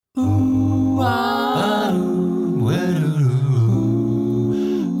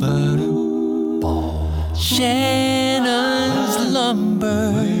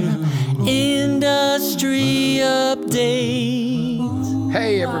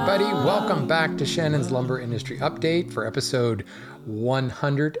everybody. Welcome back to Shannon's Lumber Industry Update for episode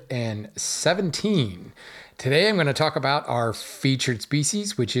 117. Today I'm going to talk about our featured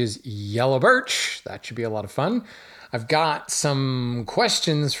species, which is yellow birch. That should be a lot of fun. I've got some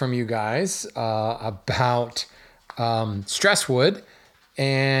questions from you guys about stress wood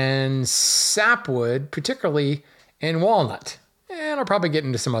and sapwood, particularly in walnut. And I'll probably get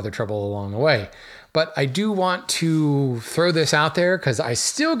into some other trouble along the way. But I do want to throw this out there because I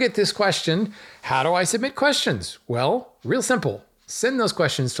still get this question. How do I submit questions? Well, real simple. Send those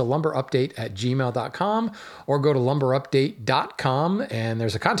questions to lumberupdate@gmail.com or go to lumberupdate.com and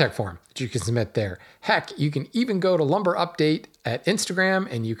there's a contact form that you can submit there. Heck, you can even go to Lumber Update at Instagram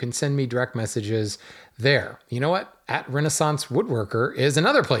and you can send me direct messages there. You know what? At Renaissance Woodworker is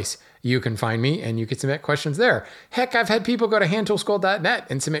another place you can find me and you can submit questions there. Heck, I've had people go to handtoolschool.net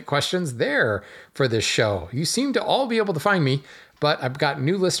and submit questions there for this show. You seem to all be able to find me, but I've got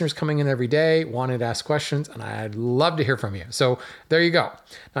new listeners coming in every day wanting to ask questions, and I'd love to hear from you. So there you go.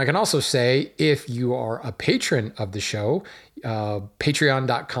 Now, I can also say if you are a patron of the show,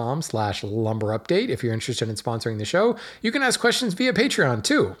 patreon.com/lumberupdate. If you're interested in sponsoring the show, you can ask questions via Patreon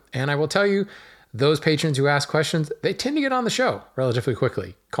too. And I will tell you, those patrons who ask questions, they tend to get on the show relatively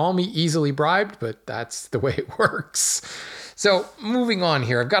quickly. Call me easily bribed, but that's the way it works. So moving on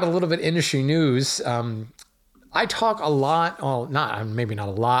here, I've got a little bit of industry news. I talk a lot, well, maybe not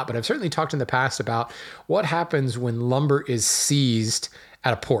a lot, but I've certainly talked in the past about what happens when lumber is seized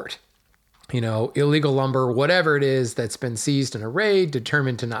at a port. You know, illegal lumber, whatever it is that's been seized in a raid,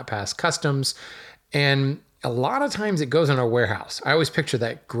 determined to not pass customs. And a lot of times it goes in a warehouse. I always picture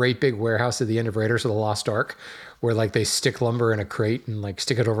that great big warehouse at the end of Raiders of the Lost Ark, where like they stick lumber in a crate and like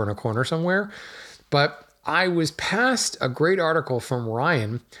stick it over in a corner somewhere. But I was passed a great article from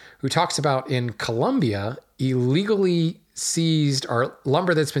Ryan, who talks about in Colombia, illegally seized or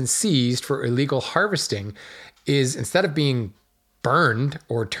lumber that's been seized for illegal harvesting is, instead of being burned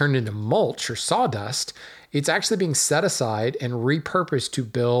or turned into mulch or sawdust, it's actually being set aside and repurposed to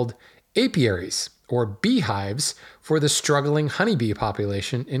build apiaries or beehives for the struggling honeybee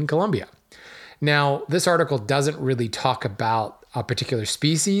population in Colombia. Now, this article doesn't really talk about a particular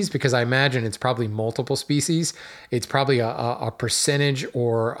species because I imagine it's probably multiple species. It's probably a percentage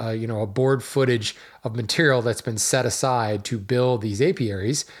or a board footage of material that's been set aside to build these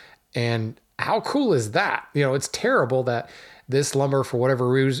apiaries. And how cool is that? You know, it's terrible that this lumber, for whatever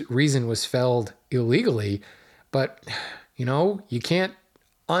reason, was felled illegally, but you can't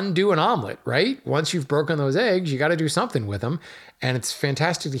undo an omelet, right? Once you've broken those eggs, you got to do something with them. And it's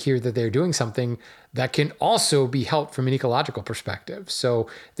fantastic to hear that they're doing something that can also be helped from an ecological perspective. So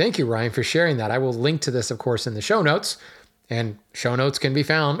thank you, Ryan, for sharing that. I will link to this, of course, in the show notes, and show notes can be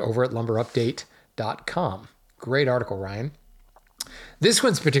found over at lumberupdate.com. Great article, Ryan. This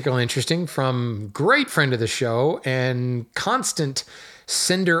one's particularly interesting from great friend of the show and constant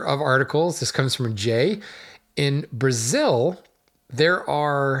sender of articles. This comes from Jay. In Brazil, there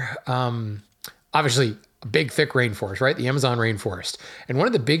are obviously a big, thick rainforest, right? The Amazon rainforest. And one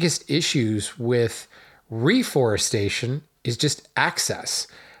of the biggest issues with reforestation is just access.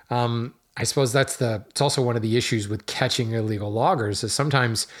 I suppose it's also one of the issues with catching illegal loggers is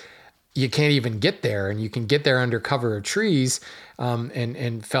sometimes you can't even get there, and you can get there under cover of trees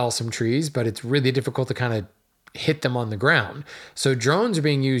and fell some trees, but it's really difficult to kind of hit them on the ground. So drones are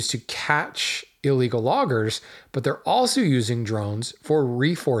being used to catch illegal loggers, but they're also using drones for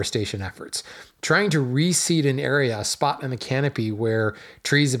reforestation efforts, trying to reseed an area, a spot in the canopy where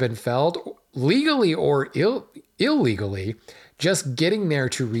trees have been felled legally or illegally. Just getting there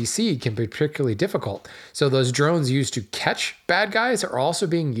to reseed can be particularly difficult. So those drones used to catch bad guys are also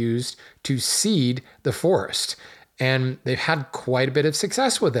being used to seed the forest. And they've had quite a bit of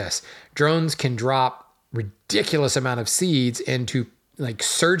success with this. Drones can drop ridiculous amount of seeds into like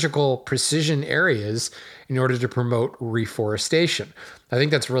surgical precision areas in order to promote reforestation. I think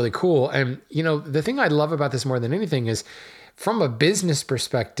that's really cool. And, the thing I love about this more than anything is from a business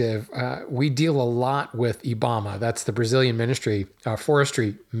perspective, we deal a lot with IBAMA. That's the Brazilian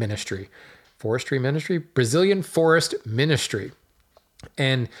Brazilian Forest Ministry.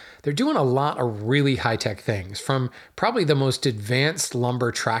 And they're doing a lot of really high-tech things, from probably the most advanced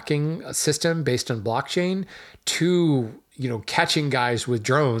lumber tracking system based on blockchain to catching guys with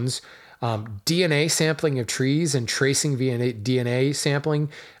drones, DNA sampling of trees and tracing via DNA sampling,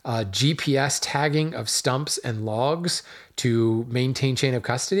 GPS tagging of stumps and logs to maintain chain of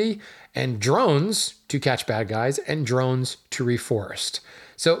custody, and drones to catch bad guys and drones to reforest.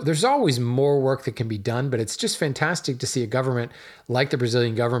 So there's always more work that can be done, but it's just fantastic to see a government like the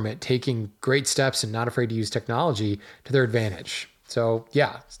Brazilian government taking great steps and not afraid to use technology to their advantage. So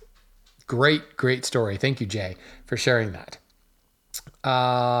yeah, great story. Thank you, Jay, for sharing that.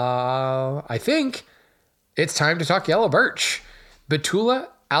 I think it's time to talk yellow birch, Betula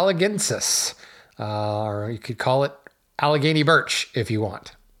alleghensis, or you could call it Allegheny birch if you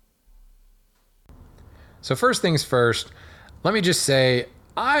want. So first things first, let me just say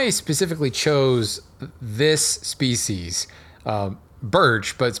I specifically chose this species,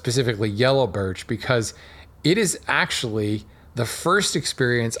 birch, but specifically yellow birch, because it is actually the first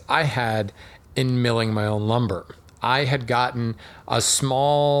experience I had in milling my own lumber. I had gotten a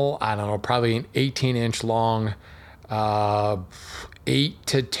small, I don't know, probably an 18-inch long, 8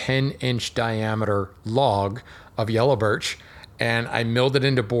 to 10-inch diameter log of yellow birch, and I milled it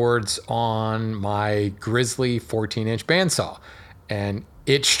into boards on my Grizzly 14-inch bandsaw. And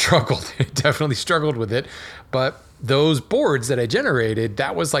it struggled. It definitely struggled with it. But those boards that I generated,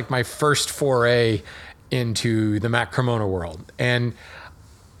 that was like my first foray into the Mac Cremona world. And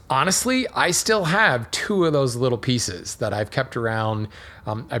honestly, I still have 2 of those little pieces that I've kept around.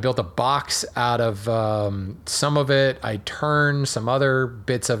 I built a box out of some of it. I turned some other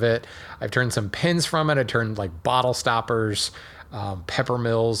bits of it. I've turned some pins from it. I turned like bottle stoppers, pepper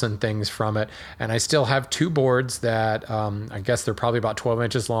mills and things from it. And I still have 2 boards that I guess they're probably about 12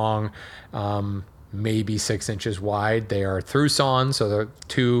 inches long, maybe 6 inches wide. They are through sawn, so they're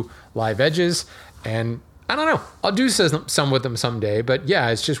 2 live edges. And I don't know, I'll do some with them someday, but yeah,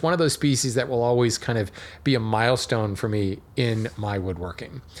 it's just one of those species that will always kind of be a milestone for me in my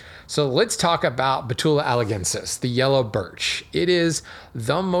woodworking. So let's talk about Betula alleghensis, the yellow birch. It is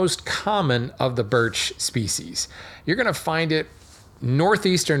the most common of the birch species. You're going to find it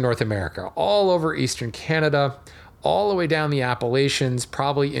northeastern North America, all over eastern Canada, all the way down the Appalachians,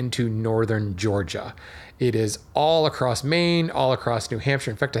 probably into northern Georgia. It is all across Maine, all across New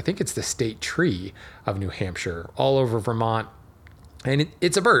Hampshire. In fact, I think it's the state tree of New Hampshire, all over Vermont. And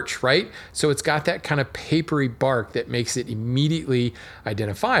it's a birch, right? So it's got that kind of papery bark that makes it immediately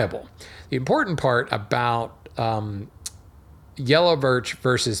identifiable. The important part about yellow birch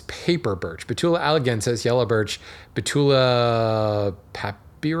versus paper birch, Betula alleghensis, yellow birch, Betula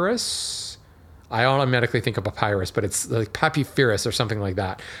papyrus. I automatically think of papyrus, but it's like papyrus or something like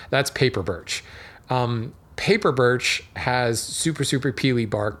that. That's paper birch. Paper birch has super peely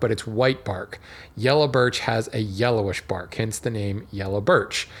bark, but it's white bark. Yellow birch has a yellowish bark, hence the name yellow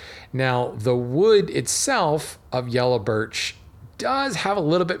birch. Now, the wood itself of yellow birch does have a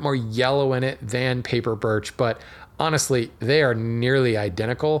little bit more yellow in it than paper birch, but honestly, they are nearly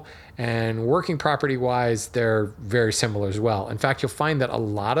identical, and working property wise, they're very similar as well. In fact, you'll find that a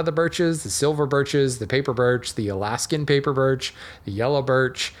lot of the birches, the silver birches, the paper birch, the Alaskan paper birch, the yellow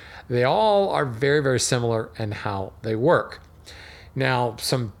birch, they all are very similar in how they work. Now,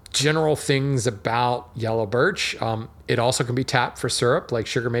 some general things about yellow birch. It also can be tapped for syrup like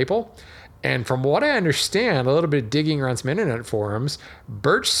sugar maple. And from what I understand, a little bit of digging around some internet forums,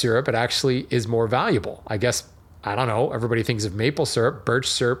 birch syrup, it actually is more valuable. I guess, I don't know, everybody thinks of maple syrup. Birch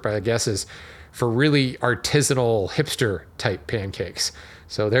syrup, I guess, is for really artisanal hipster type pancakes.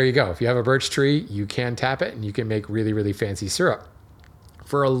 So there you go. If you have a birch tree, you can tap it and you can make really fancy syrup.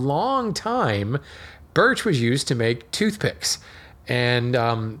 For a long time, birch was used to make toothpicks.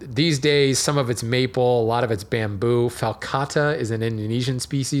 And these days, some of it's maple, a lot of it's bamboo. Falcata is an Indonesian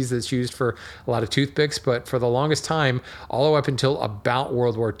species that's used for a lot of toothpicks. But for the longest time, all the way up until about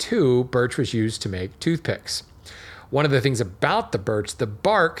World War II, birch was used to make toothpicks. One of the things about the birch, the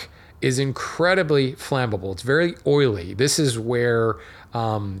bark is incredibly flammable. It's very oily. This is where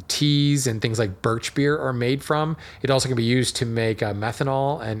teas and things like birch beer are made from. It also can be used to make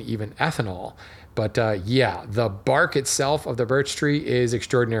methanol and even ethanol. But yeah, the bark itself of the birch tree is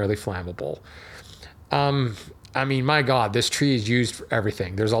extraordinarily flammable. I mean, my God, this tree is used for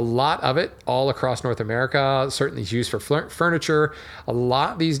everything. There's a lot of it all across North America. Certainly it's used for furniture. A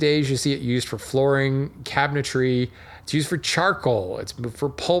lot these days you see it used for flooring, cabinetry. It's used for charcoal. It's for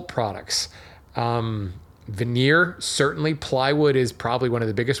pulp products. Veneer, certainly. Plywood is probably one of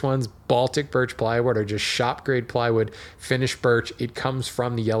the biggest ones. Baltic birch plywood, or just shop grade plywood, finished birch. It comes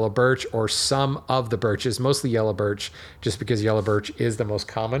from the yellow birch or some of the birches, mostly yellow birch, just because yellow birch is the most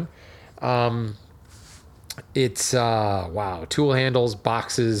common. It's wow, tool handles,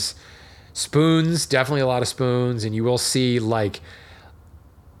 boxes, spoons, definitely a lot of spoons. And you will see like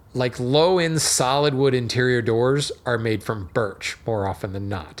low end solid wood interior doors are made from birch more often than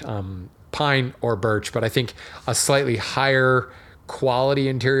not. Pine or birch, but I think a slightly higher quality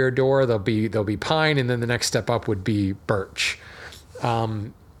interior door, they'll be pine, and then the next step up would be birch.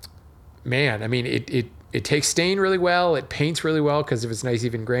 Man, I mean, It takes stain really well. It paints really well because of its nice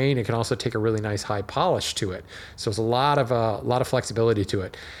even grain. It can also take a really nice high polish to it. So there's a lot of flexibility to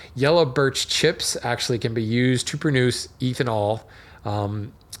it. Yellow birch chips actually can be used to produce ethanol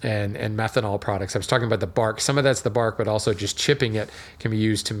and methanol products. I was talking about the bark. Some of that's the bark, but also just chipping it can be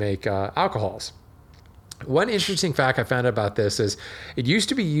used to make alcohols. One interesting fact I found out about this is it used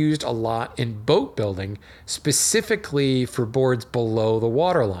to be used a lot in boat building, specifically for boards below the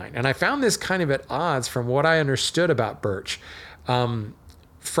waterline. And I found this kind of at odds from what I understood about birch.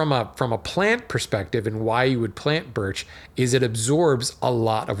 From a plant perspective, and why you would plant birch is it absorbs a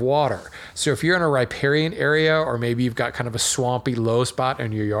lot of water. So if you're in a riparian area, or maybe you've got kind of a swampy low spot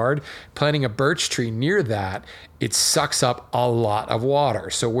in your yard, planting a birch tree near that, it sucks up a lot of water.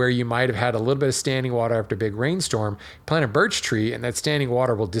 So where you might have had a little bit of standing water after a big rainstorm, plant a birch tree and that standing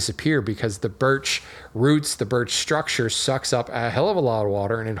water will disappear because the birch roots, the birch structure sucks up a hell of a lot of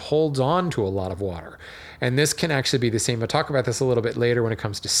water and it holds on to a lot of water. And this can actually be the same. I'll talk about this a little bit later when it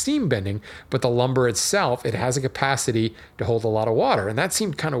comes to seam bending, but the lumber itself, it has a capacity to hold a lot of water. And that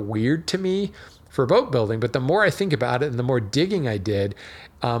seemed kind of weird to me for boat building. But the more I think about it and the more digging I did,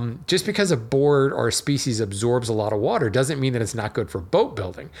 just because a board or a species absorbs a lot of water doesn't mean that it's not good for boat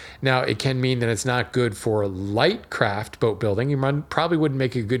building. Now, it can mean that it's not good for light craft boat building. You probably wouldn't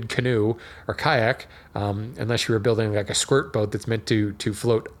make a good canoe or kayak unless you were building like a squirt boat that's meant to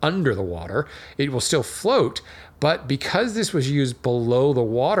float under the water. It will still float, but because this was used below the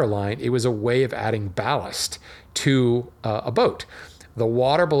water line, it was a way of adding ballast to a boat. The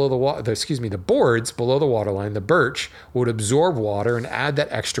water below the boards below the waterline, the birch, would absorb water and add that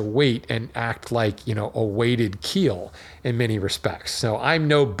extra weight and act like, a weighted keel in many respects. So I'm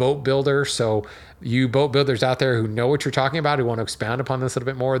no boat builder. So you boat builders out there who know what you're talking about, who want to expound upon this a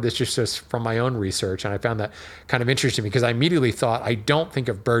little bit more, this is just from my own research. And I found that kind of interesting because I immediately thought, I don't think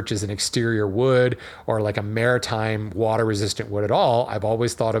of birch as an exterior wood or like a maritime water resistant wood at all. I've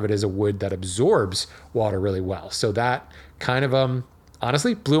always thought of it as a wood that absorbs water really well. So that kind of,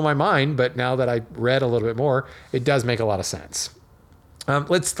 honestly blew my mind, but now that I read a little bit more, it does make a lot of sense.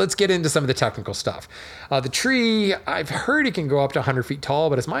 Let's get into some of the technical stuff. The tree, I've heard it can go up to 100 feet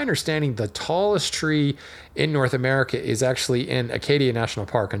tall, but it's my understanding the tallest tree in North America is actually in Acadia National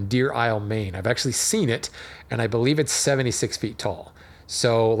Park on Deer Isle, Maine. I've actually seen it, and I believe it's 76 feet tall.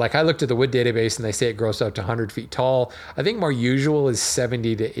 So like I looked at the wood database and they say it grows up to 100 feet tall. I think more usual is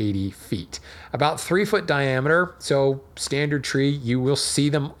 70 to 80 feet. About 3 foot diameter. So standard tree, you will see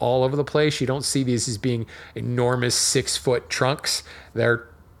them all over the place. You don't see these as being enormous 6 foot trunks. They're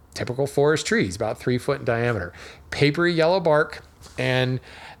typical forest trees, about 3 foot in diameter. Papery yellow bark, and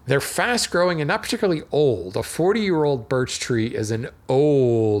they're fast growing and not particularly old. A 40-year-old birch tree is an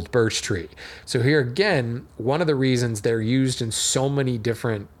old birch tree. So here again, one of the reasons they're used in so many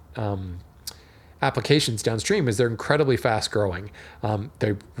different applications downstream is they're incredibly fast growing.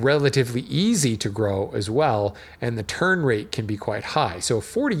 They're relatively easy to grow as well, and the turn rate can be quite high. So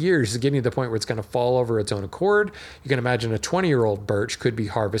 40 years is getting to the point where it's going to fall over its own accord. You can imagine a 20-year-old birch could be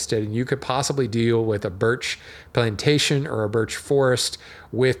harvested, and you could possibly deal with a birch plantation or a birch forest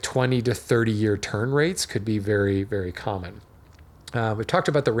with 20 to 30-year turn rates. Could be very, very common. We've talked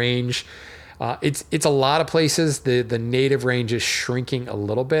about the range. It's a lot of places. The native range is shrinking a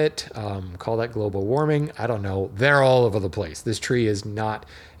little bit. Call that global warming. I don't know. They're all over the place. This tree is not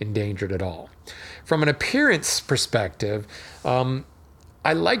endangered at all. From an appearance perspective,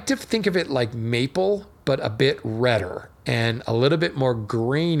 I like to think of it like maple, but a bit redder and a little bit more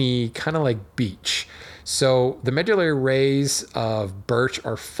grainy, kind of like beech. So the medullary rays of birch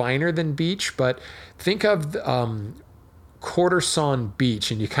are finer than beech, but think of quarter sawn beech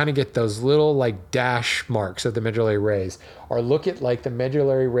and you kind of get those little like dash marks of the medullary rays, or look at like the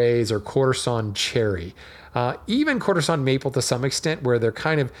medullary rays or quarter sawn cherry, even quarter sawn maple to some extent, where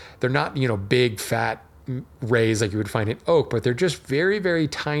they're not, big fat rays like you would find in oak, but they're just very, very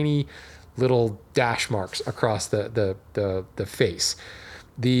tiny little dash marks across the face.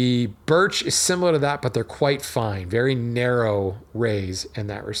 The birch is similar to that, but they're quite fine, very narrow rays in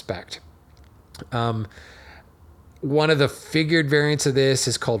that respect. One of the figured variants of this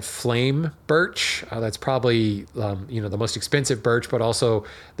is called flame birch. That's probably, the most expensive birch, but also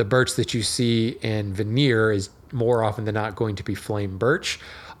the birch that you see in veneer is more often than not going to be flame birch.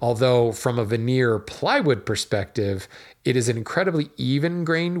 Although from a veneer plywood perspective, it is an incredibly even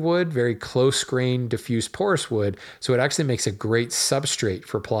grained wood, very close grained, diffuse porous wood. So it actually makes a great substrate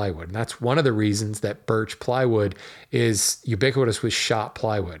for plywood. And that's one of the reasons that birch plywood is ubiquitous with shop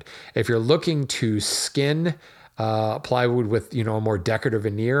plywood. If you're looking to skin plywood with, a more decorative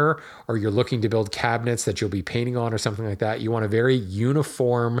veneer, or you're looking to build cabinets that you'll be painting on or something like that, you want a very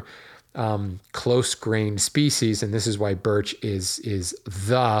uniform close-grained species, and this is why birch is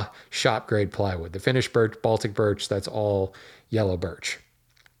the shop-grade plywood. The Finnish birch, Baltic birch, that's all yellow birch.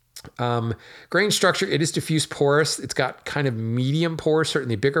 Grain structure, it is diffuse porous. It's got kind of medium pores,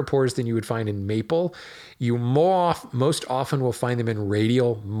 certainly bigger pores than you would find in maple. You most often will find them in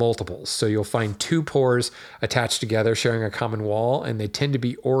radial multiples. So you'll find two pores attached together sharing a common wall, and they tend to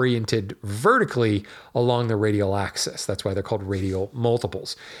be oriented vertically along the radial axis. That's why they're called radial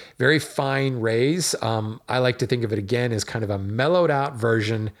multiples. Very fine rays. I like to think of it again as kind of a mellowed out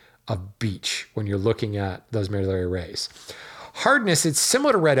version of beech when you're looking at those medullary rays. Hardness, it's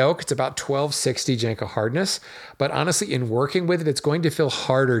similar to red oak. It's about 1260 Janka hardness, but honestly, in working with it, it's going to feel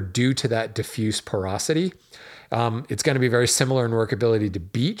harder due to that diffuse porosity. It's going to be very similar in workability to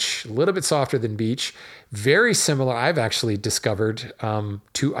beech, a little bit softer than beech. Very similar, I've actually discovered,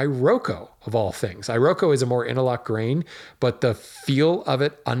 to Iroko, of all things. Iroko is a more interlock grain, but the feel of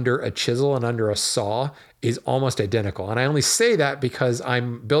it under a chisel and under a saw is almost identical. And I only say that because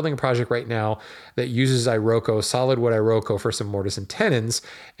I'm building a project right now that uses Iroko, solid wood Iroko for some mortise and tenons,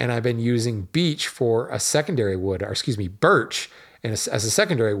 and I've been using beech for a secondary wood, or excuse me, birch as a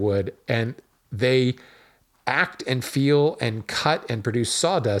secondary wood, and they act and feel and cut and produce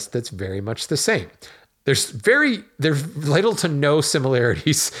sawdust that's very much the same. There's little to no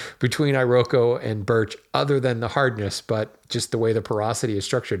similarities between Iroko and birch other than the hardness, but just the way the porosity is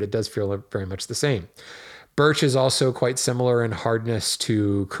structured, it does feel very much the same. Birch is also quite similar in hardness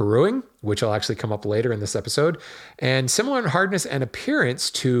to Karuing, which will actually come up later in this episode, and similar in hardness and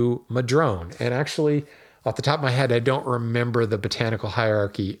appearance to madrone. And actually, off the top of my head, I don't remember the botanical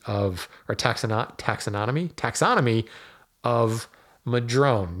hierarchy of, or taxonomy of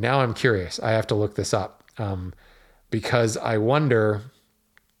madrone. Now I'm curious. I have to look this up because I wonder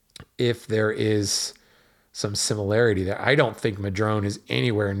if there is some similarity there. I don't think madrone is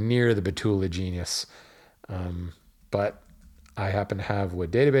anywhere near the Betula genus, but I happen to have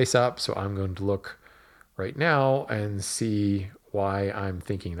Wood Database up, so I'm going to look right now and see why I'm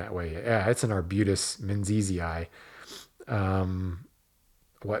thinking that way. Yeah, it's an Arbutus menziesii.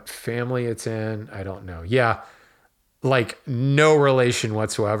 What family it's in, I don't know. Yeah, like no relation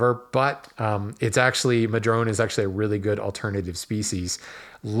whatsoever, but it's actually, madrone is actually a really good alternative species.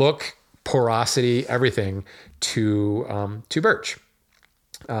 Look, porosity, everything to birch.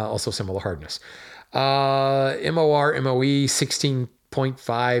 Also similar hardness. MOR, MOE,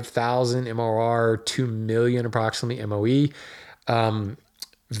 16.5 thousand, MOR, 2 million approximately, MOE.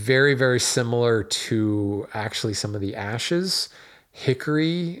 Very, very similar to actually some of the ashes.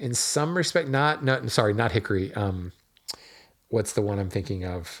 Hickory in some respect, not hickory. What's the one I'm thinking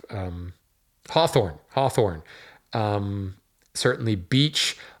of? Hawthorn. Certainly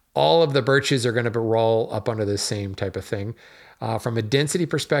beech. All of the birches are going to roll up under the same type of thing. From a density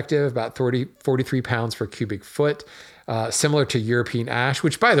perspective, about 43 pounds per cubic foot, similar to European ash,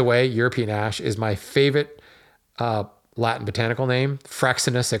 which, by the way, European ash is my favorite Latin botanical name,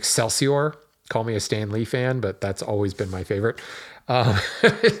 Fraxinus excelsior. Call me a Stan Lee fan, but that's always been my favorite.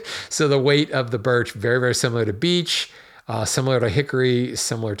 So the weight of the birch, very, very similar to beech, similar to hickory,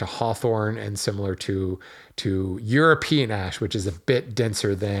 similar to hawthorn, and similar to European ash, which is a bit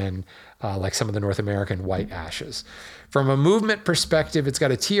denser than like some of the North American white ashes. From a movement perspective, it's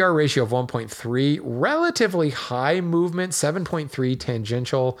got a TR ratio of 1.3, relatively high movement, 7.3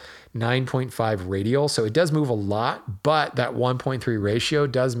 tangential, 9.5 radial. So it does move a lot, but that 1.3 ratio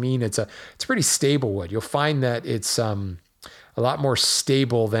does mean it's a pretty stable wood. You'll find that it's a lot more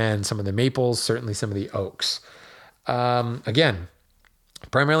stable than some of the maples, certainly some of the oaks. Again,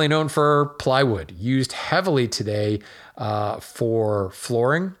 primarily known for plywood, used heavily today for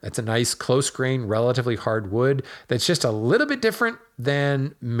flooring. That's a nice close grain, relatively hard wood that's just a little bit different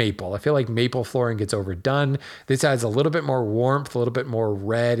than maple. I feel like maple flooring gets overdone. This adds a little bit more warmth, a little bit more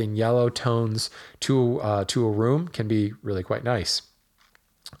red and yellow tones to a room. Can be really quite nice.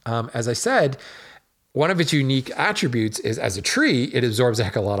 As I said, one of its unique attributes is as a tree, it absorbs a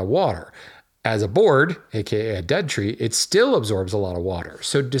heck of a lot of water. As a board, aka a dead tree, it still absorbs a lot of water.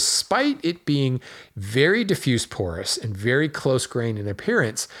 So despite it being very diffuse porous and very close grained in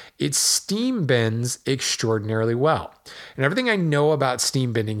appearance, it steam bends extraordinarily well. And everything I know about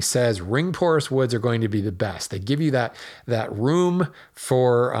steam bending says ring porous woods are going to be the best. They give you that room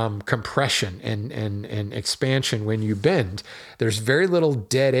for compression and expansion when you bend. There's very little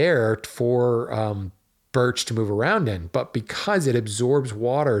dead air for birch to move around in, but because it absorbs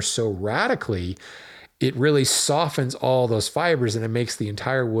water so radically, it really softens all those fibers and it makes the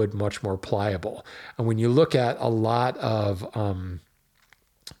entire wood much more pliable. And when you look at a lot of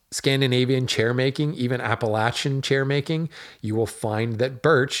Scandinavian chair making, even Appalachian chair making, you will find that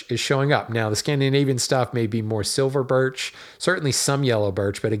birch is showing up. Now, the Scandinavian stuff may be more silver birch, certainly some yellow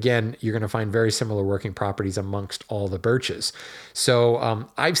birch, but again, you're going to find very similar working properties amongst all the birches. So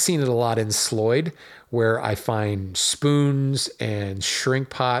I've seen it a lot in Sloyd, where I find spoons and shrink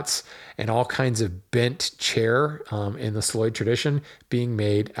pots and all kinds of bent chair in the Sloyd tradition being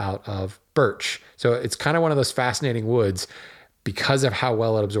made out of birch. So it's kind of one of those fascinating woods. Because of how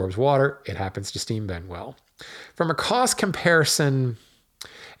well it absorbs water, it happens to steam bend well. From a cost comparison,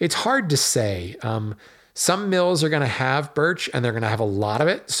 it's hard to say. Some mills are going to have birch and they're going to have a lot of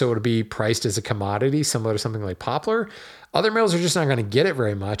it, so it'll be priced as a commodity, similar to something like poplar. Other mills are just not going to get it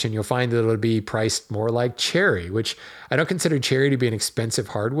very much, and you'll find that it'll be priced more like cherry, which I don't consider cherry to be an expensive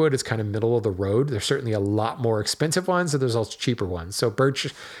hardwood. It's kind of middle of the road. There's certainly a lot more expensive ones, and there's also cheaper ones. So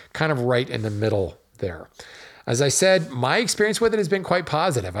birch kind of right in the middle there. As I said, my experience with it has been quite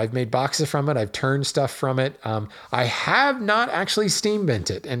positive. I've made boxes from it. I've turned stuff from it. I have not actually steam bent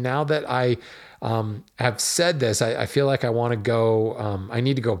it. And now that I have said this, I feel like I want to go, I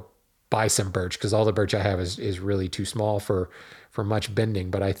need to go buy some birch because all the birch I have is really too small for much bending.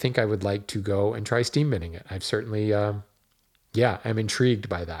 But I think I would like to go and try steam bending it. I've certainly, I'm intrigued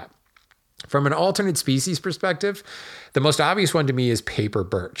by that. From an alternate species perspective, the most obvious one to me is paper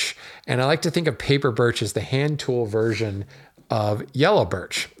birch. And I like to think of paper birch as the hand tool version of yellow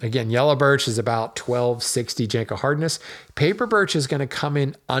birch. Again, yellow birch is about 1260 Janka hardness. Paper birch is going to come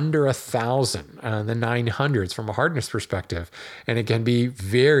in under 1,000, the 900s from a hardness perspective. And it can be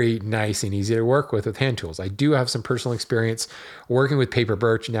very nice and easy to work with hand tools. I do have some personal experience working with paper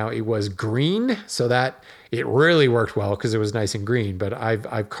birch. Now, it was green, so that it really worked well because it was nice and green, but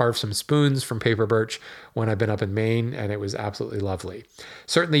I've carved some spoons from paper birch when I've been up in Maine, and it was absolutely lovely.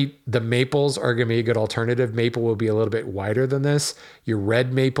 Certainly, the maples are going to be a good alternative. Maple will be a little bit wider than this. Your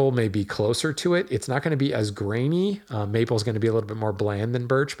red maple may be closer to it. It's not going to be as grainy. Maple is going to be a little bit more bland than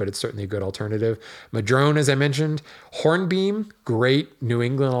birch, but it's certainly a good alternative. Madrone, as I mentioned. Hornbeam, great New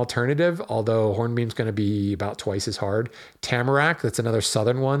England alternative, although hornbeam's going to be about twice as hard. Tamarack, that's another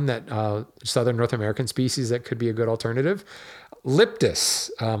southern one, that southern North American species that could be a good alternative. Liptus,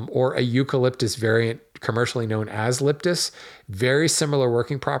 or a eucalyptus variant, commercially known as Liptus, very similar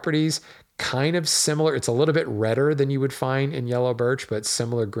working properties, kind of similar. It's a little bit redder than you would find in yellow birch, but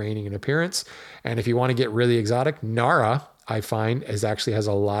similar graining and appearance. And if you want to get really exotic, Nara, I find, actually has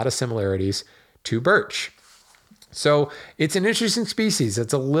a lot of similarities to birch. So it's an interesting species.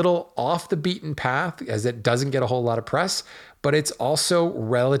 It's a little off the beaten path as it doesn't get a whole lot of press, but it's also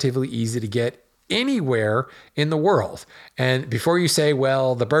relatively easy to get anywhere in the world. And before you say,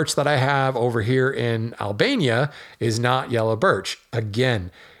 well, the birch that I have over here in Albania is not yellow birch,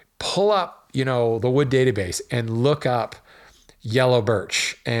 again, pull up, the wood database and look up yellow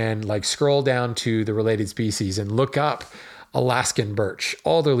birch and scroll down to the related species and look up Alaskan birch,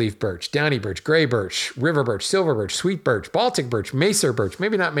 alderleaf birch, downy birch, gray birch, river birch, silver birch, sweet birch, Baltic birch, Macer birch,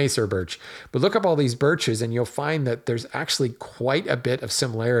 maybe not Macer birch, but look up all these birches and you'll find that there's actually quite a bit of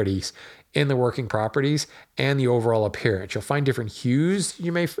similarities in the working properties and the overall appearance. You'll find different hues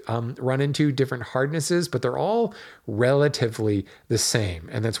you may run into, different hardnesses, but they're all relatively the same.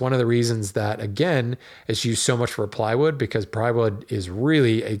 And that's one of the reasons that, again, it's used so much for plywood, because plywood is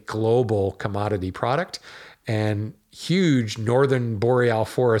really a global commodity product, and huge northern boreal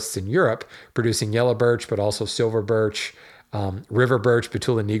forests in Europe producing yellow birch, but also silver birch, river birch,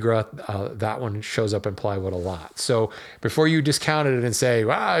 Betula nigra, that one shows up in plywood a lot. So before you discount it and say,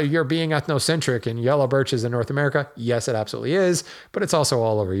 wow, you're being ethnocentric and yellow birch is in North America, yes, it absolutely is, but it's also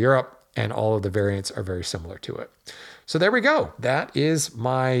all over Europe, and all of the variants are very similar to it. So there we go. That is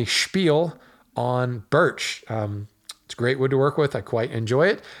my spiel on birch. It's a great wood to work with. I quite enjoy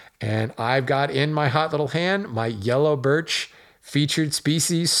it. And I've got in my hot little hand my yellow birch featured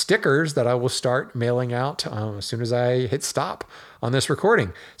species stickers that I will start mailing out as soon as I hit stop on this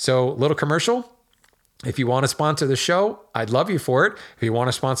recording. So, little commercial. If you want to sponsor the show, I'd love you for it. If you want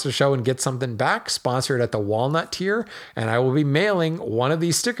to sponsor the show and get something back, sponsor it at the walnut tier, and I will be mailing one of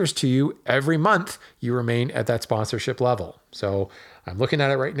these stickers to you every month you remain at that sponsorship level. So I'm looking at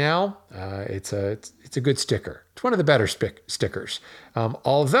it right now. It's a good sticker. It's one of the better stickers.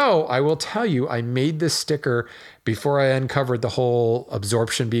 Although I will tell you, I made this sticker before I uncovered the whole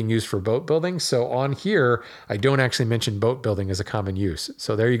absorption being used for boat building. So on here, I don't actually mention boat building as a common use.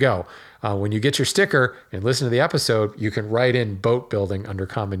 So there you go. When you get your sticker and listen to the episode, you can write in boat building under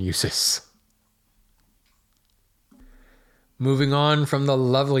common uses. Moving on from the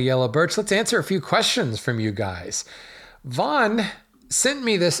lovely yellow birch, let's answer a few questions from you guys. Vaughn sent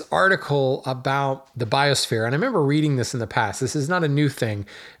me this article about the biosphere. And I remember reading this in the past. This is not a new thing,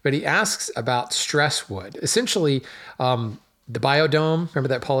 but he asks about stress wood. Essentially, the Biodome, remember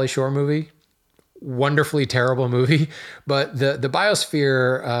that Pauly Shore movie? Wonderfully terrible movie. But the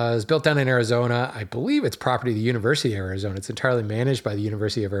biosphere is built down in Arizona. I believe it's property of the University of Arizona. It's entirely managed by the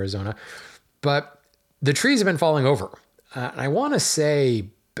University of Arizona. But the trees have been falling over. I want to say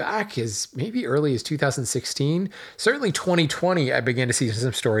back as maybe early as 2016, certainly 2020, I began to see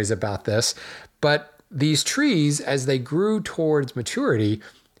some stories about this. But these trees, as they grew towards maturity,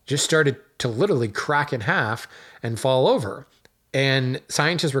 just started to literally crack in half and fall over. And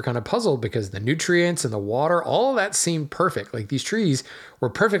scientists were kind of puzzled because the nutrients and the water, all of that seemed perfect. Like these trees were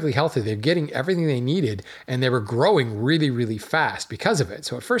perfectly healthy. They're getting everything they needed and they were growing really, really fast because of it.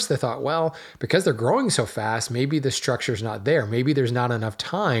 So at first they thought, well, because they're growing so fast, maybe the structure's not there. Maybe there's not enough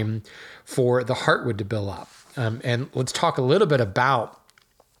time for the heartwood to build up. And let's talk a little bit about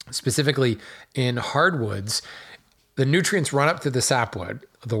specifically in hardwoods, the nutrients run up through the sapwood.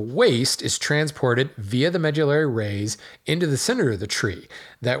 The waste is transported via the medullary rays into the center of the tree.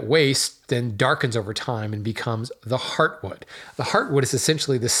 That waste then darkens over time and becomes the heartwood. The heartwood is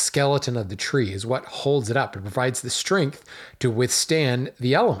essentially the skeleton of the tree, is what holds it up. It provides the strength to withstand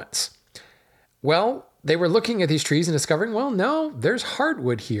the elements. Well, they were looking at these trees and discovering, well, no, there's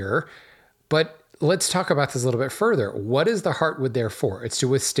heartwood here, but let's talk about this a little bit further. What is the heartwood there for? It's to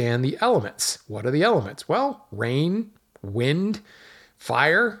withstand the elements. What are the elements? Well, rain, wind,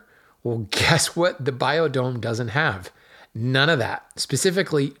 fire. Well, guess what the biodome doesn't have? None of that.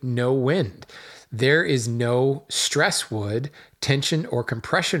 Specifically, no wind. There is no stress wood, tension or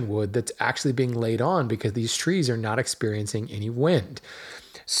compression wood that's actually being laid on because these trees are not experiencing any wind.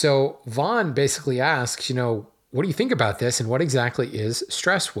 So Vaughn basically asks, what do you think about this and what exactly is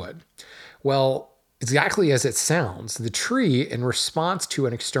stress wood? Well, exactly as it sounds, the tree, in response to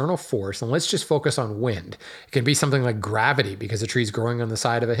an external force, and let's just focus on wind. It can be something like gravity because the tree's growing on the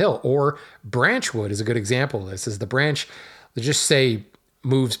side of a hill, or branch wood is a good example of this. As the branch, let's just say,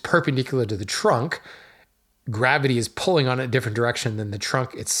 moves perpendicular to the trunk, gravity is pulling on a different direction than the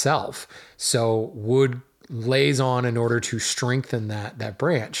trunk itself. So wood lays on in order to strengthen that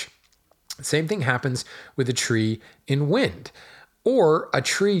branch. Same thing happens with a tree in wind. Or a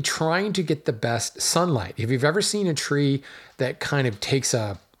tree trying to get the best sunlight. If you've ever seen a tree that kind of takes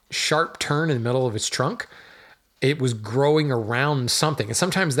a sharp turn in the middle of its trunk, it was growing around something. And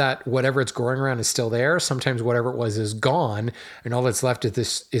sometimes that whatever it's growing around is still there. Sometimes whatever it was is gone. And all that's left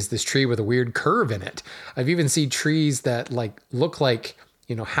is this tree with a weird curve in it. I've even seen trees that look like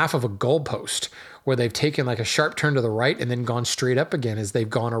half of a goalpost, where they've taken like a sharp turn to the right and then gone straight up again as they've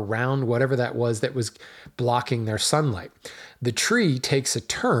gone around whatever that was blocking their sunlight. The tree takes a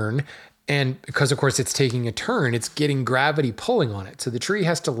turn, and because of course it's taking a turn, it's getting gravity pulling on it. So the tree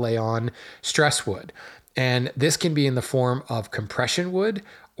has to lay on stress wood. And this can be in the form of compression wood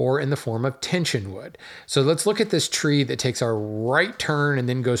or in the form of tension wood. So let's look at this tree that takes a right turn and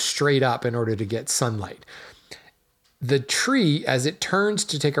then goes straight up in order to get sunlight. The tree, as it turns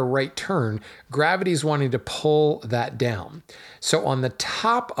to take a right turn, gravity is wanting to pull that down. So on the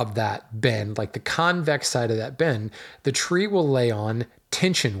top of that bend, like the convex side of that bend, the tree will lay on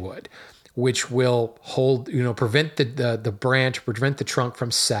tension wood, which will hold, prevent the branch, prevent the trunk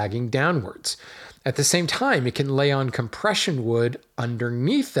from sagging downwards. At the same time, it can lay on compression wood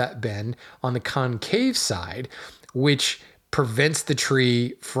underneath that bend on the concave side, which prevents the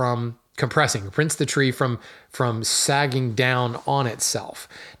tree from compressing, prevents the tree from sagging down on itself.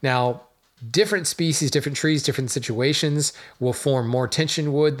 Now, different species, different trees, different situations will form more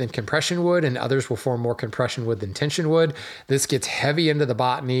tension wood than compression wood, and others will form more compression wood than tension wood. This gets heavy into the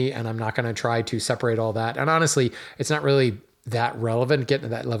botany, and I'm not going to try to separate all that. And honestly, it's not really that relevant, getting to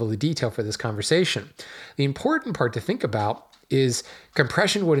that level of detail for this conversation. The important part to think about is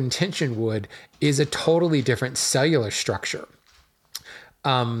compression wood and tension wood is a totally different cellular structure.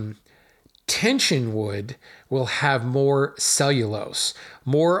 Tension wood will have more cellulose,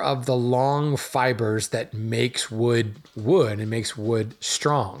 more of the long fibers that makes wood and makes wood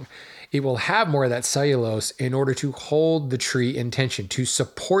strong. It will have more of that cellulose in order to hold the tree in tension, to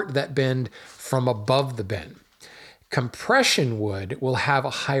support that bend from above the bend. Compression wood will have a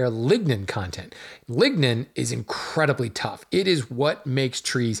higher lignin content. Lignin is incredibly tough. It is what makes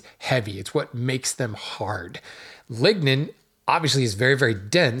trees heavy. It's what makes them hard. Lignin obviously is very, very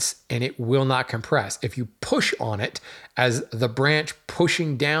dense and it will not compress. If you push on it, as the branch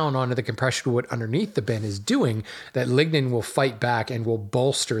pushing down onto the compression wood underneath the bend is doing, that lignin will fight back and will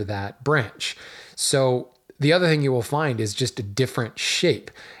bolster that branch. So The other thing you will find is just a different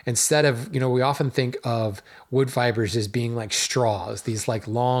shape. Instead of, we often think of wood fibers as being like straws, these like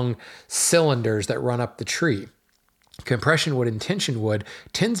long cylinders that run up the tree. Compression wood and tension wood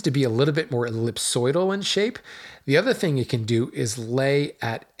tends to be a little bit more ellipsoidal in shape. The other thing it can do is lay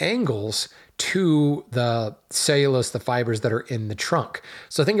at angles to the cellulose, the fibers that are in the trunk.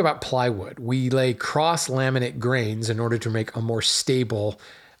 So think about plywood. We lay cross laminate grains in order to make a more stable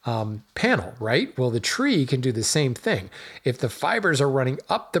panel, right? Well, the tree can do the same thing. If the fibers are running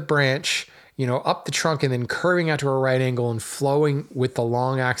up the branch, up the trunk and then curving out to a right angle and flowing with the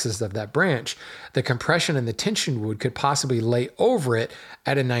long axis of that branch, the compression and the tension wood could possibly lay over it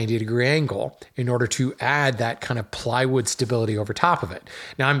at a 90-degree angle in order to add that kind of plywood stability over top of it.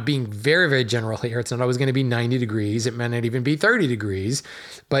 Now, I'm being very, very general here. It's not always going to be 90 degrees. It might not even be 30 degrees,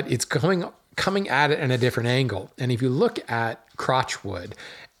 but it's coming at it in a different angle. And if you look at crotch wood,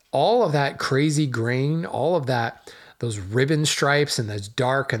 all of that crazy grain, all of those ribbon stripes and those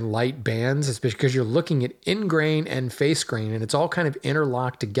dark and light bands, it's because you're looking at in grain and face grain, and it's all kind of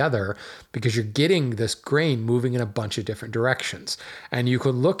interlocked together because you're getting this grain moving in a bunch of different directions. And you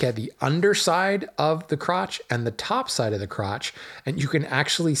can look at the underside of the crotch and the top side of the crotch, and you can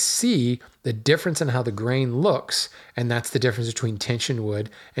actually see the difference in how the grain looks, and that's the difference between tension wood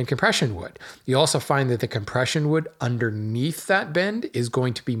and compression wood. You also find that the compression wood underneath that bend is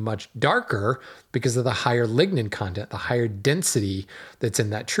going to be much darker because of the higher lignin content, the higher density that's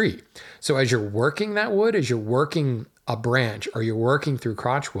in that tree. So as you're working that wood, as you're working a branch or you're working through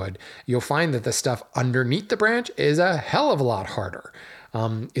crotch wood, you'll find that the stuff underneath the branch is a hell of a lot harder.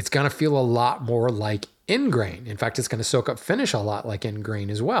 It's going to feel a lot more like in grain. In fact, it's going to soak up finish a lot like in grain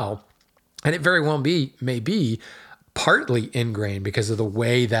as well. And it very well may be partly in grain because of the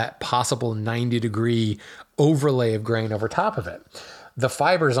way that possible 90-degree overlay of grain over top of it. The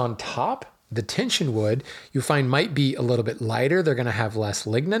fibers on top, the tension wood, you find might be a little bit lighter. They're going to have less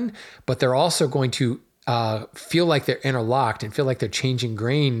lignin, but they're also going to feel like they're interlocked and feel like they're changing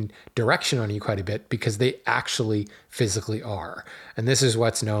grain direction on you quite a bit because they actually physically are. And this is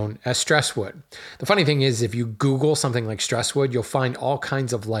what's known as stress wood. The funny thing is, if you Google something like stress wood, you'll find all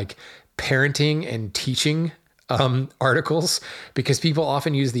kinds of like parenting and teaching articles, because people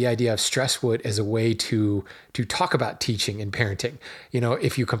often use the idea of stress wood as a way to talk about teaching and parenting.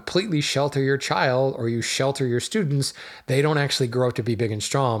 If you completely shelter your child or you shelter your students, they don't actually grow up to be big and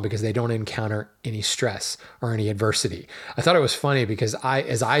strong because they don't encounter any stress or any adversity. I thought it was funny because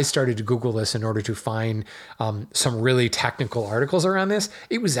as I started to Google this in order to find some really technical articles around this,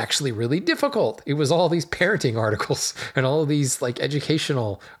 it was actually really difficult. It was all these parenting articles and all of these like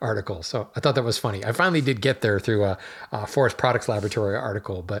educational articles. So I thought that was funny. I finally did get there through a Forest Products Laboratory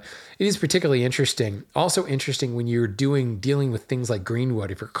article, but it is particularly interesting. Also interesting when you're dealing with things like greenwood,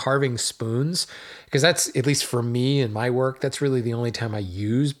 if you're carving spoons, because that's, at least for me and my work, that's really the only time I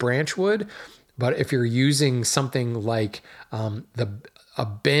use branch wood. But if you're using something like a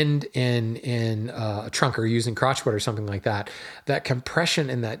bend in a trunk or using crotchwood or something like that, that compression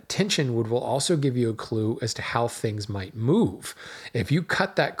and that tension wood will also give you a clue as to how things might move. If you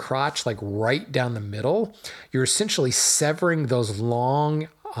cut that crotch like right down the middle, you're essentially severing those long,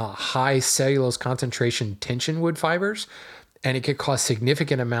 high cellulose concentration tension wood fibers, and it could cause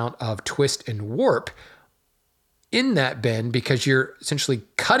significant amount of twist and warp in that bend because you're essentially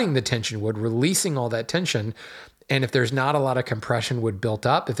cutting the tension wood, releasing all that tension. And if there's not a lot of compression wood built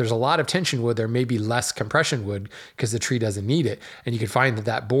up, if there's a lot of tension wood, there may be less compression wood because the tree doesn't need it. And you can find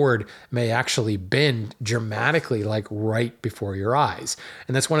that board may actually bend dramatically, like right before your eyes.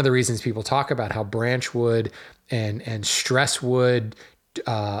 And that's one of the reasons people talk about how branch wood and stress wood,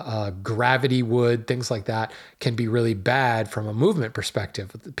 gravity wood, things like that can be really bad from a movement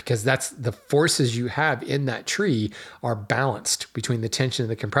perspective, because that's the forces you have in that tree are balanced between the tension and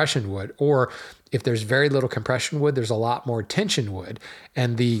the compression wood. Or if there's very little compression wood, there's a lot more tension wood,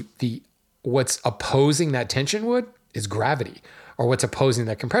 and the what's opposing that tension wood is gravity, or what's opposing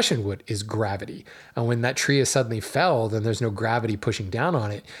that compression wood is gravity. And when that tree is suddenly felled and there's no gravity pushing down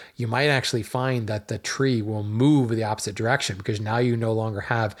on it, you might actually find that the tree will move the opposite direction because now you no longer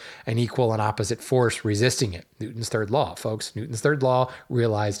have an equal and opposite force resisting it. Newton's third law, folks. Newton's third law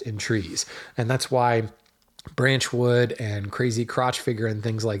realized in trees. And that's why branch wood and crazy crotch figure and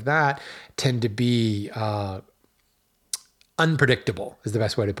things like that tend to be unpredictable is the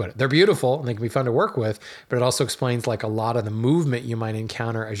best way to put it. They're beautiful and they can be fun to work with, but it also explains like a lot of the movement you might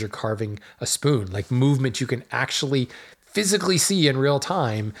encounter as you're carving a spoon, like movement you can actually physically see in real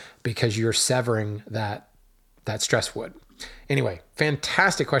time because you're severing that stress wood. Anyway,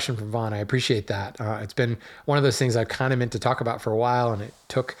 fantastic question from Vaughn. I appreciate that. It's been one of those things I've kind of meant to talk about for a while, and it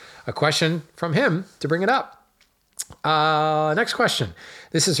took a question from him to bring it up. Next question.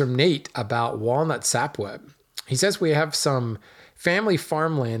 This is from Nate about walnut sapwood. He says we have some family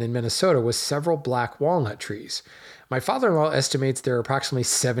farmland in Minnesota with several black walnut trees. My father-in-law estimates they're approximately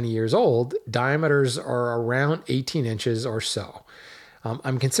 70 years old. Diameters are around 18 inches or so.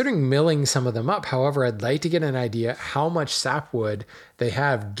 I'm considering milling some of them up. However, I'd like to get an idea how much sapwood they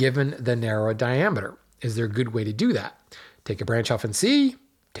have given the narrow diameter. Is there a good way to do that? Take a branch off and see?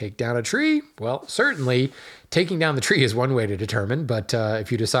 Take down a tree? Well, certainly taking down the tree is one way to determine, but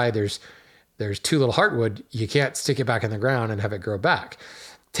if you decide there's too little heartwood, you can't stick it back in the ground and have it grow back.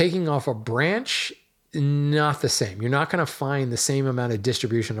 Taking off a branch, not the same. You're not going to find the same amount of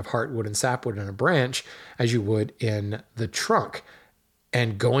distribution of heartwood and sapwood in a branch as you would in the trunk.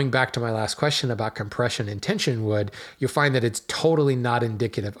 And going back to my last question about compression and tension wood, you'll find that it's totally not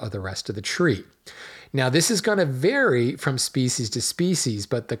indicative of the rest of the tree. Now, this is going to vary from species to species,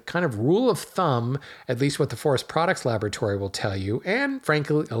 but the kind of rule of thumb, at least what the Forest Products Laboratory will tell you, and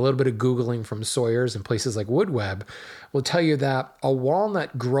frankly, a little bit of Googling from Sawyer's and places like WoodWeb, will tell you that a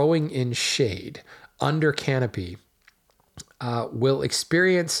walnut growing in shade under canopy will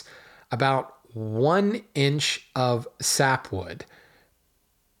experience about 1 inch of sapwood.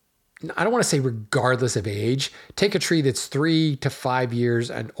 I don't want to say regardless of age. Take a tree that's 3 to 5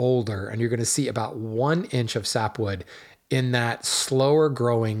 years and older, and you're going to see about 1 inch of sapwood in that slower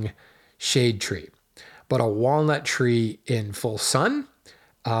growing shade tree. But a walnut tree in full sun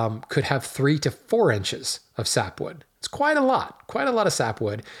could have 3 to 4 inches of sapwood. It's quite a lot of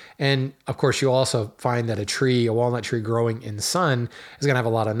sapwood. And of course, you'll also find that a walnut tree growing in sun is going to have a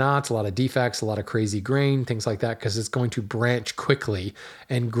lot of knots, a lot of defects, a lot of crazy grain, things like that, because it's going to branch quickly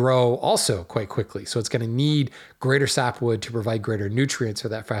and grow also quite quickly. So it's going to need greater sapwood to provide greater nutrients for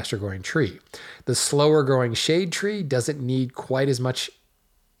that faster growing tree. The slower growing shade tree doesn't need quite as much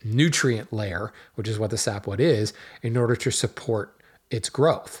nutrient layer, which is what the sapwood is, in order to support its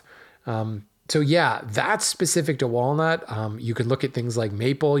growth. So yeah, that's specific to walnut. You can look at things like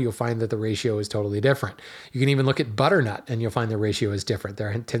maple. You'll find that the ratio is totally different. You can even look at butternut and you'll find the ratio is different.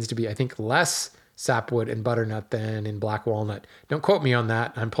 There tends to be, I think, less sapwood in butternut than in black walnut. Don't quote me on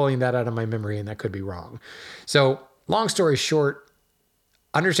that. I'm pulling that out of my memory and that could be wrong. So long story short,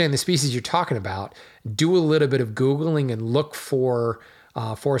 understand the species you're talking about. Do a little bit of Googling and look for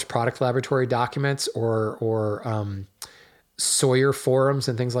Forest Product Laboratory documents or Sawyer forums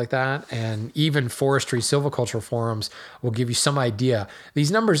and things like that, and even forestry silviculture forums will give you some idea. These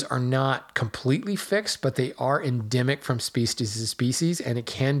numbers are not completely fixed, but they are endemic from species to species, and it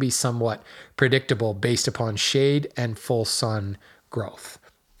can be somewhat predictable based upon shade and full sun growth.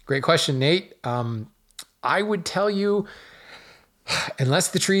 Great question, Nate. I would tell you, unless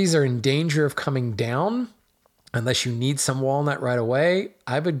the trees are in danger of coming down, unless you need some walnut right away,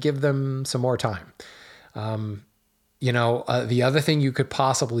 I would give them some more time. The other thing you could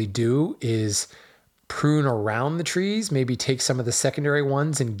possibly do is prune around the trees, maybe take some of the secondary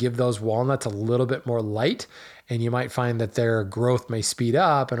ones and give those walnuts a little bit more light. And you might find that their growth may speed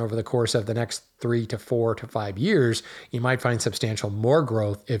up. And over the course of the next 3 to 4 to 5 years, you might find substantial more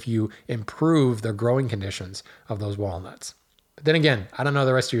growth if you improve the growing conditions of those walnuts. But then again, I don't know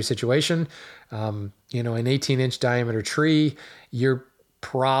the rest of your situation. An 18-inch diameter tree, you're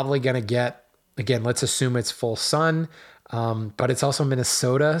probably going to get, again, let's assume it's full sun, but it's also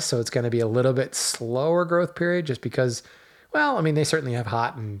Minnesota, so it's going to be a little bit slower growth period just because, they certainly have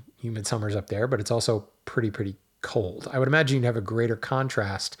hot and humid summers up there, but it's also pretty cold. I would imagine you'd have a greater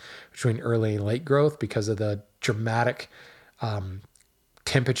contrast between early and late growth because of the dramatic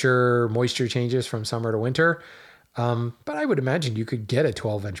temperature, moisture changes from summer to winter. But I would imagine you could get a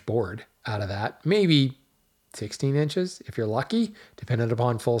 12-inch board out of that, maybe 16 inches if you're lucky, dependent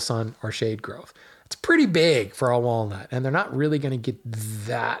upon full sun or shade growth. It's pretty big for a walnut, and they're not really going to get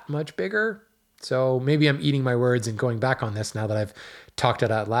that much bigger. So maybe I'm eating my words and going back on this now that I've talked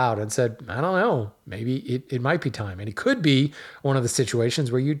it out loud and said, I don't know, maybe it might be time. And it could be one of the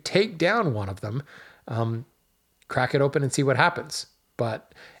situations where you take down one of them, crack it open and see what happens.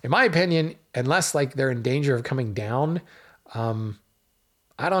 But in my opinion, unless they're in danger of coming down,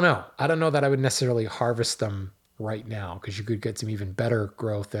 I don't know. I don't know that I would necessarily harvest them right now because you could get some even better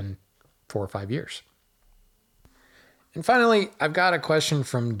growth in 4 or 5 years. And finally, I've got a question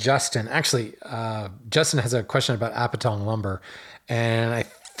from Justin. Actually, Justin has a question about Apatong lumber. And I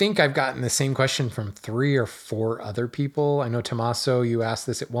think I've gotten the same question from 3 or 4 other people. I know, Tommaso, you asked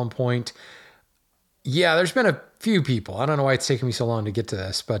this at one point. Yeah, there's been a few people. I don't know why it's taking me so long to get to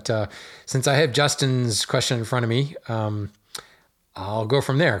this. But since I have Justin's question in front of me, I'll go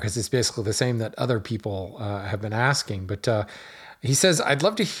from there because it's basically the same that other people have been asking. But He says, I'd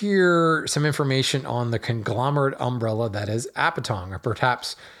love to hear some information on the conglomerate umbrella that is apatong, or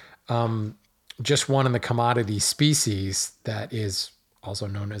perhaps just one in the commodity species that is also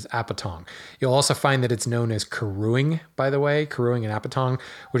known as apatong. You'll also find that it's known as carooing, by the way, carooing and apatong,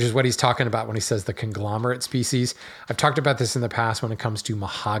 which is what he's talking about when he says the conglomerate species. I've talked about this in the past when it comes to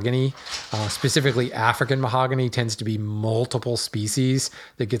mahogany. Specifically, African mahogany tends to be multiple species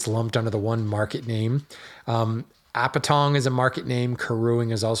that gets lumped under the one market name. Apatong is a market name.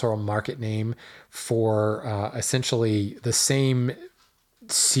 Carooing is also a market name for essentially the same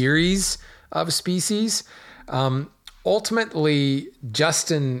series of species. Ultimately,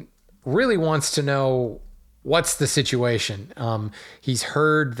 Justin really wants to know what's the situation. He's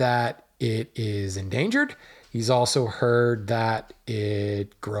heard that it is endangered. He's also heard that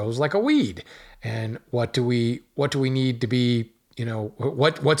it grows like a weed. And what do we need to be,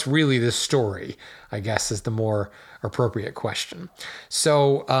 what's really the story, I guess, is the more appropriate question.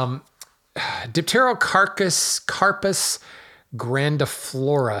 So Dipterocarpus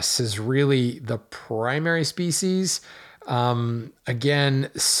grandiflorus is really the primary species. Again,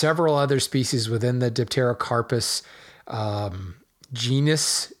 several other species within the Dipterocarpus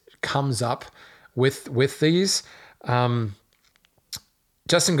genus comes up with these.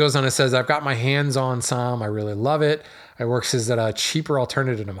 Justin goes on and says, I've got my hands on some. I really love it. My work says that a cheaper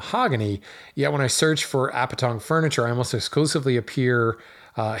alternative to mahogany. Yet when I search for apatong furniture, I almost exclusively appear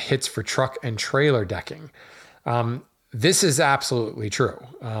hits for truck and trailer decking. This is absolutely true.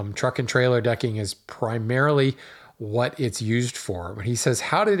 Truck and trailer decking is primarily what it's used for. But he says,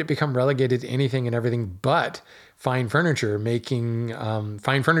 how did it become relegated to anything and everything but fine furniture making,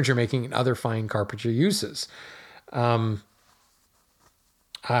 and other fine carpentry uses? When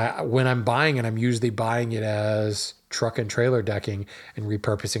I'm buying it, I'm usually buying it as truck and trailer decking and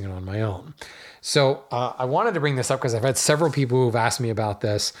repurposing it on my own. So I wanted to bring this up because I've had several people who've asked me about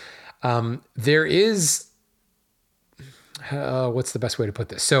this. There is... what's the best way to put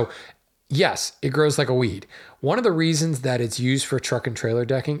this? So yes, it grows like a weed. One of the reasons that it's used for truck and trailer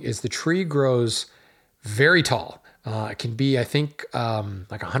decking is the tree grows very tall. It can be, I think,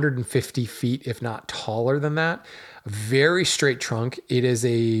 like 150 feet, if not taller than that. Very straight trunk. It is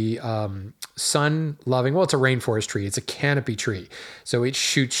a sun-loving, well, it's a rainforest tree. It's a canopy tree. So it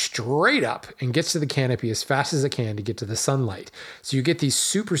shoots straight up and gets to the canopy as fast as it can to get to the sunlight. So you get these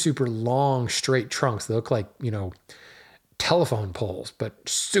super, super long, straight trunks. They look like, telephone poles, but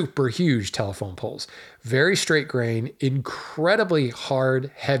super huge telephone poles. Very straight grain, incredibly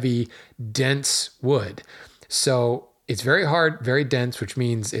hard, heavy, dense wood. So it's very hard, very dense, which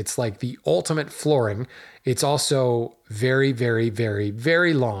means it's like the ultimate flooring. It's also very, very, very,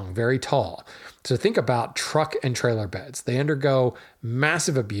 very long, very tall. So think about truck and trailer beds. They undergo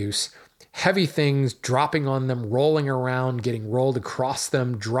massive abuse. Heavy things dropping on them, rolling around, getting rolled across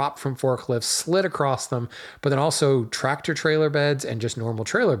them, dropped from forklifts, slid across them, but then also tractor trailer beds and just normal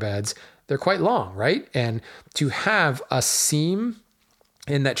trailer beds, they're quite long, right? And to have a seam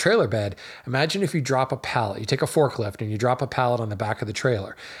in that trailer bed, imagine if you drop a pallet, you take a forklift and you drop a pallet on the back of the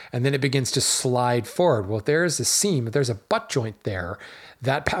trailer, and then it begins to slide forward. Well, if there's a seam, if there's a butt joint there,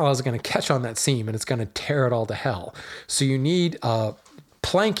 that pallet is going to catch on that seam and it's going to tear it all to hell. So you need a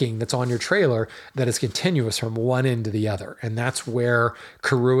planking that's on your trailer that is continuous from one end to the other. And that's where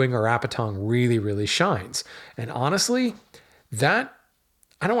carooing or apatong really, really shines. And honestly, that,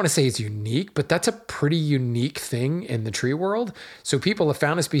 I don't want to say it's unique, but that's a pretty unique thing in the tree world. So people have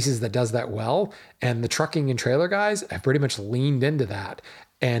found a species that does that well, and the trucking and trailer guys have pretty much leaned into that.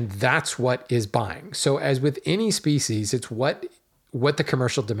 And that's what is buying. So as with any species, it's what the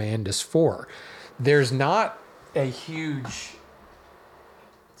commercial demand is for. There's not a huge...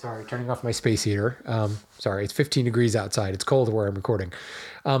 Sorry, turning off my space heater. Sorry, it's 15 degrees outside. It's cold where I'm recording.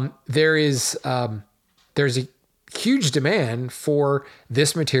 There's a huge demand for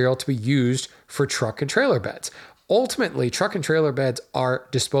this material to be used for truck and trailer beds. Ultimately, truck and trailer beds are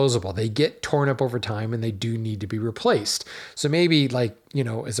disposable. They get torn up over time and they do need to be replaced. So maybe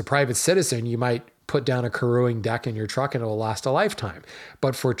as a private citizen, you might put down a carooing deck in your truck and it will last a lifetime.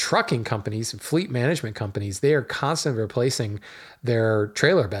 But for trucking companies and fleet management companies, they are constantly replacing their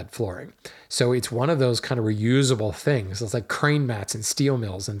trailer bed flooring. So it's one of those kind of reusable things. It's like crane mats and steel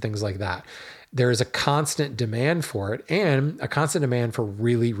mills and things like that. There is a constant demand for it and a constant demand for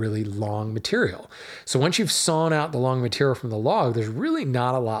really, really long material. So once you've sawn out the long material from the log, there's really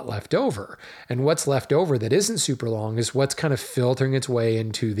not a lot left over. And what's left over that isn't super long is what's kind of filtering its way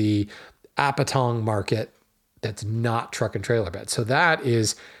into the apatong market that's not truck and trailer bed. So that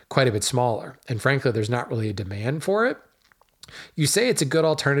is quite a bit smaller. And frankly, there's not really a demand for it. You say it's a good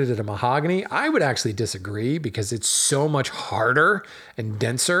alternative to mahogany. I would actually disagree because it's so much harder and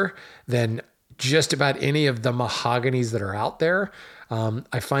denser than just about any of the mahoganies that are out there.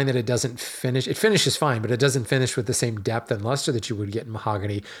 I find that it doesn't finish. It finishes fine, but it doesn't finish with the same depth and luster that you would get in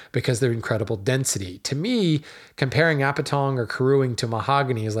mahogany because they're incredible density. To me, comparing apatong or Karuing to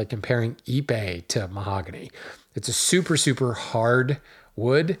mahogany is like comparing ipe to mahogany. It's a super, super hard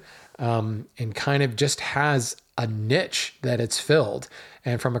wood and kind of just has a niche that it's filled.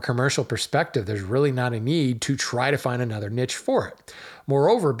 And from a commercial perspective, there's really not a need to try to find another niche for it.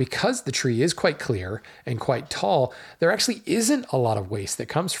 Moreover, because the tree is quite clear and quite tall, there actually isn't a lot of waste that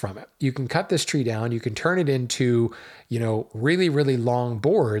comes from it. You can cut this tree down, you can turn it into, really, really long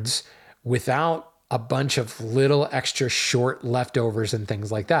boards without a bunch of little extra short leftovers and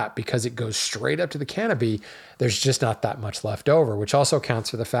things like that. Because it goes straight up to the canopy, there's just not that much left over, which also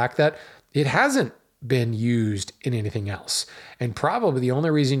accounts for the fact that it hasn't been used in anything else. And probably the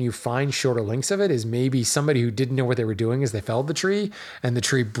only reason you find shorter lengths of it is maybe somebody who didn't know what they were doing as they felled the tree and the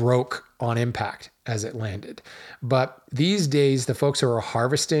tree broke on impact as it landed. But these days, the folks who are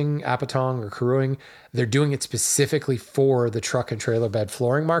harvesting apatong or Karuing, they're doing it specifically for the truck and trailer bed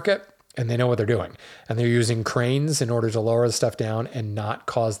flooring market. And they know what they're doing. And they're using cranes in order to lower the stuff down and not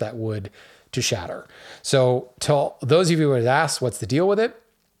cause that wood to shatter. So to those of you who have asked, what's the deal with it?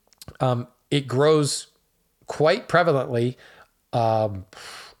 It grows quite prevalently all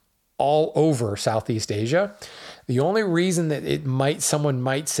over Southeast Asia. The only reason that someone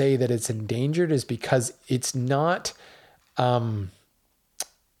might say that it's endangered is because it's not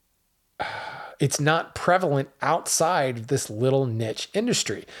prevalent outside of this little niche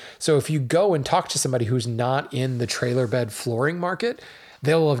industry. So if you go and talk to somebody who's not in the trailer bed flooring market,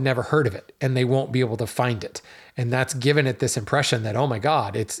 they'll have never heard of it and they won't be able to find it. And that's given it this impression that, oh my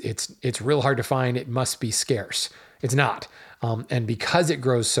God, it's real hard to find. It must be scarce. It's not. And because it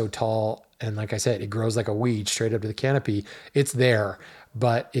grows so tall, and like I said, it grows like a weed straight up to the canopy, it's there.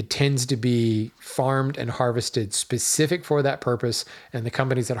 But it tends to be farmed and harvested specific for that purpose. And the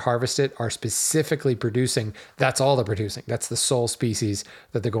companies that harvest it are specifically producing, that's all they're producing. That's the sole species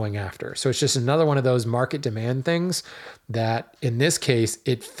that they're going after. So it's just another one of those market demand things that in this case,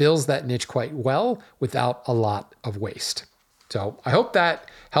 it fills that niche quite well without a lot of waste. So I hope that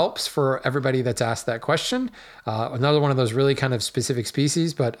helps for everybody that's asked that question. Another one of those really kind of specific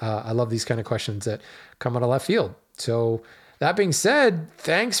species, but I love these kind of questions that come out of left field. So that being said,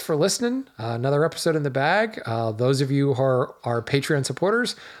 thanks for listening. Another episode in the bag. Those of you who are our Patreon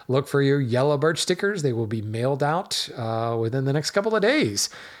supporters, look for your Yellow Birch stickers. They will be mailed out within the next couple of days.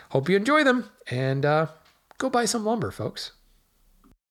 Hope you enjoy them and go buy some lumber, folks.